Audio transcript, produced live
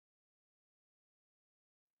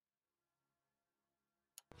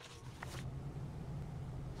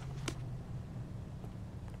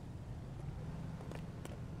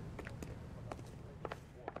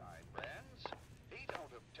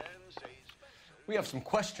We have some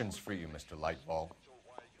questions for you, Mr. Lightball.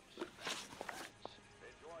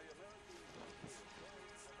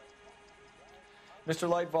 Mr.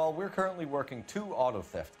 Lightball, we're currently working 2 auto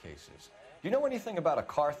theft cases. Do you know anything about a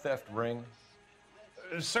car theft ring?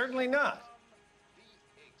 Certainly not.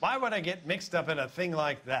 Why would I get mixed up in a thing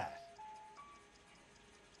like that?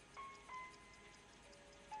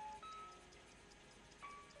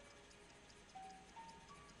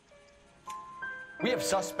 We have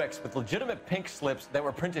suspects with legitimate pink slips that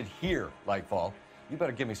were printed here, Lightball. You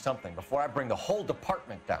better give me something before I bring the whole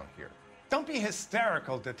department down here. Don't be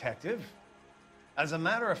hysterical, Detective. As a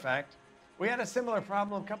matter of fact, we had a similar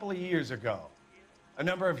problem a couple of years ago. A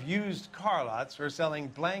number of used car lots were selling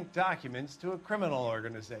blank documents to a criminal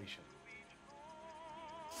organization.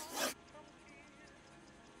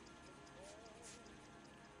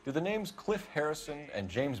 Do the names Cliff Harrison and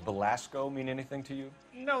James Belasco mean anything to you?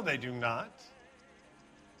 No, they do not.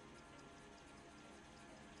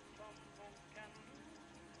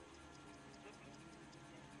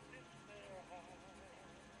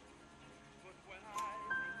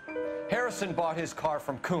 Harrison bought his car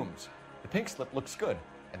from Coombs. The pink slip looks good,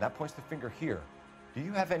 and that points the finger here. Do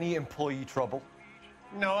you have any employee trouble?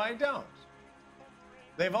 No, I don't.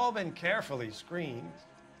 They've all been carefully screened.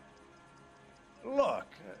 Look,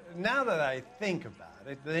 now that I think about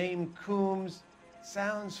it, the name Coombs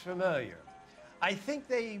sounds familiar. I think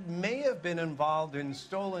they may have been involved in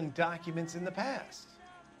stolen documents in the past.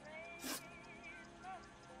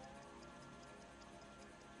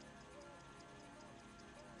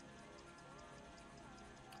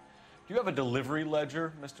 Do you have a delivery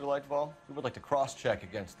ledger, Mr. Lightball? We would like to cross-check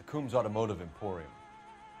against the Coombs Automotive Emporium.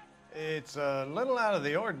 It's a little out of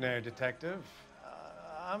the ordinary, Detective.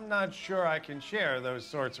 I'm not sure I can share those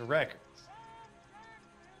sorts of records.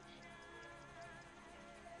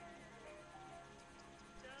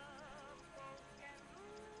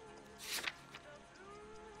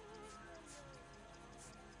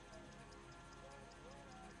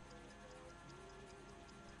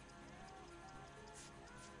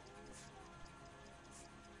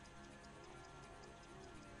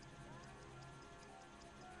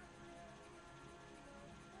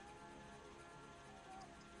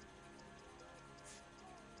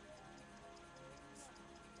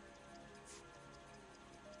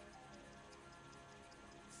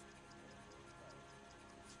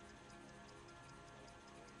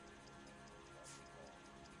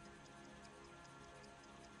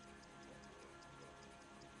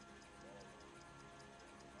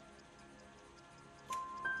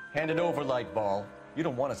 Hand it over, Lightball. You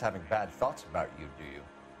don't want us having bad thoughts about you, do you?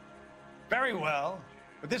 Very well,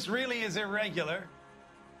 but this really is irregular.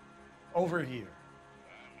 Over here.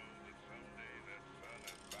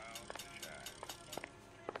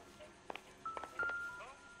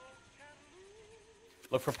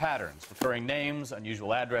 Look for patterns, recurring names,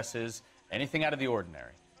 unusual addresses, anything out of the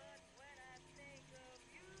ordinary.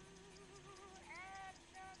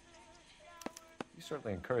 You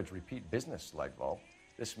certainly encourage repeat business, Lightball.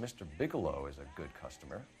 This Mr. Bigelow is a good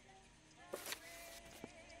customer.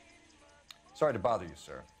 Sorry to bother you,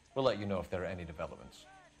 sir. We'll let you know if there are any developments.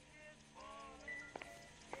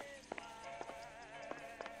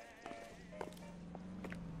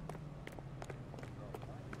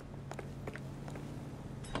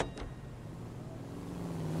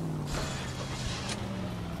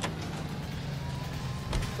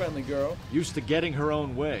 Friendly girl. Used to getting her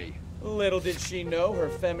own way. Little did she know her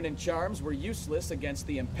feminine charms were useless against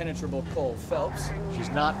the impenetrable Cole Phelps. She's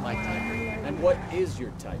not my type. And what is your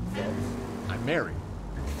type, Phelps? I'm married.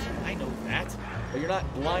 I know that. But you're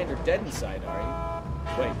not blind or dead inside, are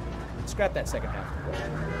you? Wait, scrap that second half of the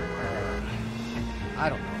question. I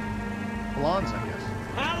don't know. Blondes, I guess.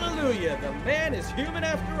 Hallelujah! The man is human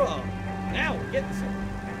after all. Now we're getting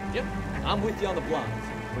somewhere. Yep, I'm with you on the blondes.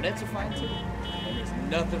 Brunettes are fine too. And there's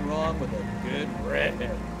nothing wrong with a good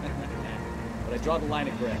redhead. But I draw the line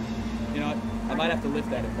at gray. You know what? I might have to lift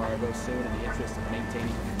that embargo soon in the interest of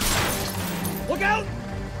maintaining... Look out!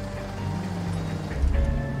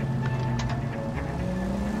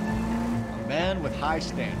 A man with high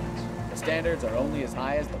standards. The standards are only as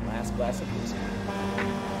high as the last glass of whiskey.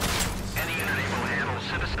 Any unit will handle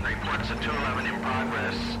citizen reports at 211 in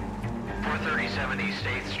progress. 437 East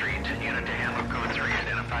 8th Street. Unit to handle code 3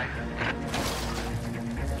 identify.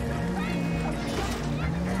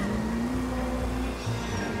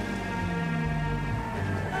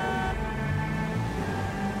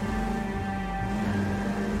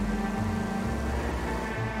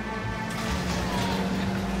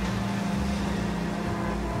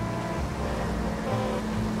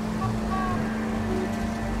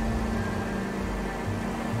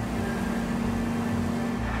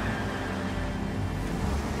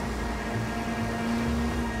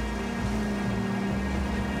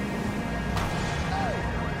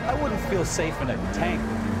 feel safe in a tank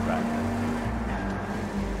with you, right?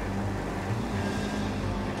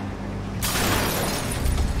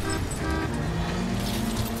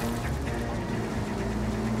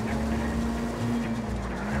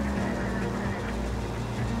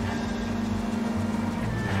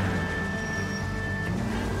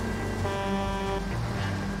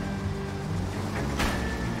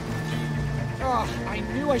 Oh, I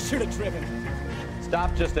knew I should have driven.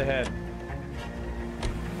 Stop just ahead.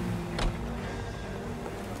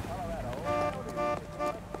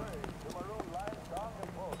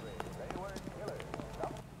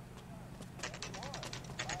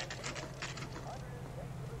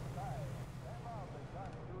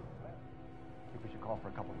 We should call for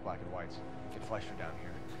a couple of black and whites. Get Fleischer down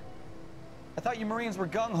here. I thought you Marines were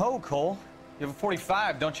gung-ho, Cole. You have a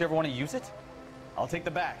 45. Don't you ever want to use it? I'll take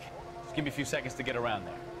the back. Just give me a few seconds to get around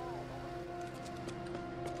there.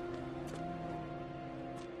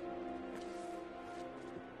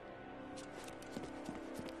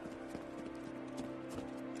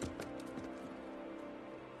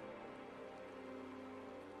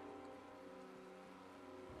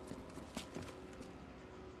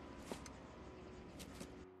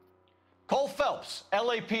 Cole Phelps,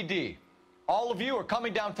 LAPD. All of you are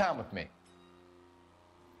coming downtown with me.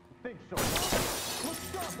 I think so. Look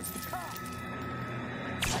up, it's the cop.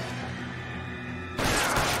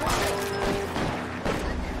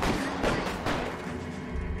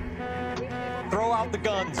 Throw out the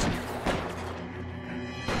guns.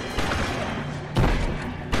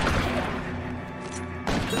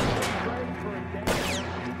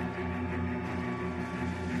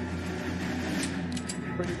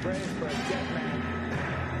 Pretty brave for a dead man.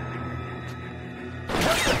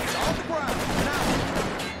 On the ground, now!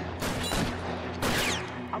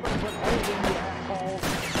 I'm gonna put holes in you, assholes.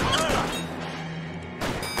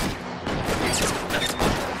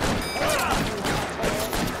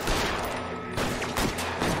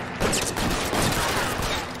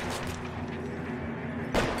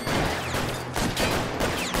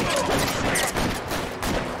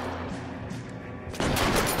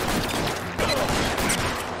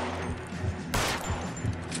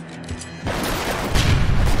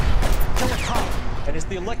 And it's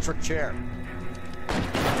the electric chair.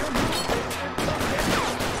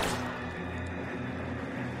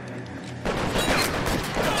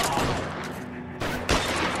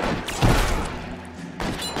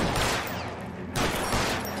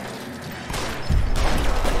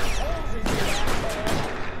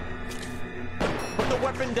 Put the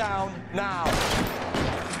weapon down now.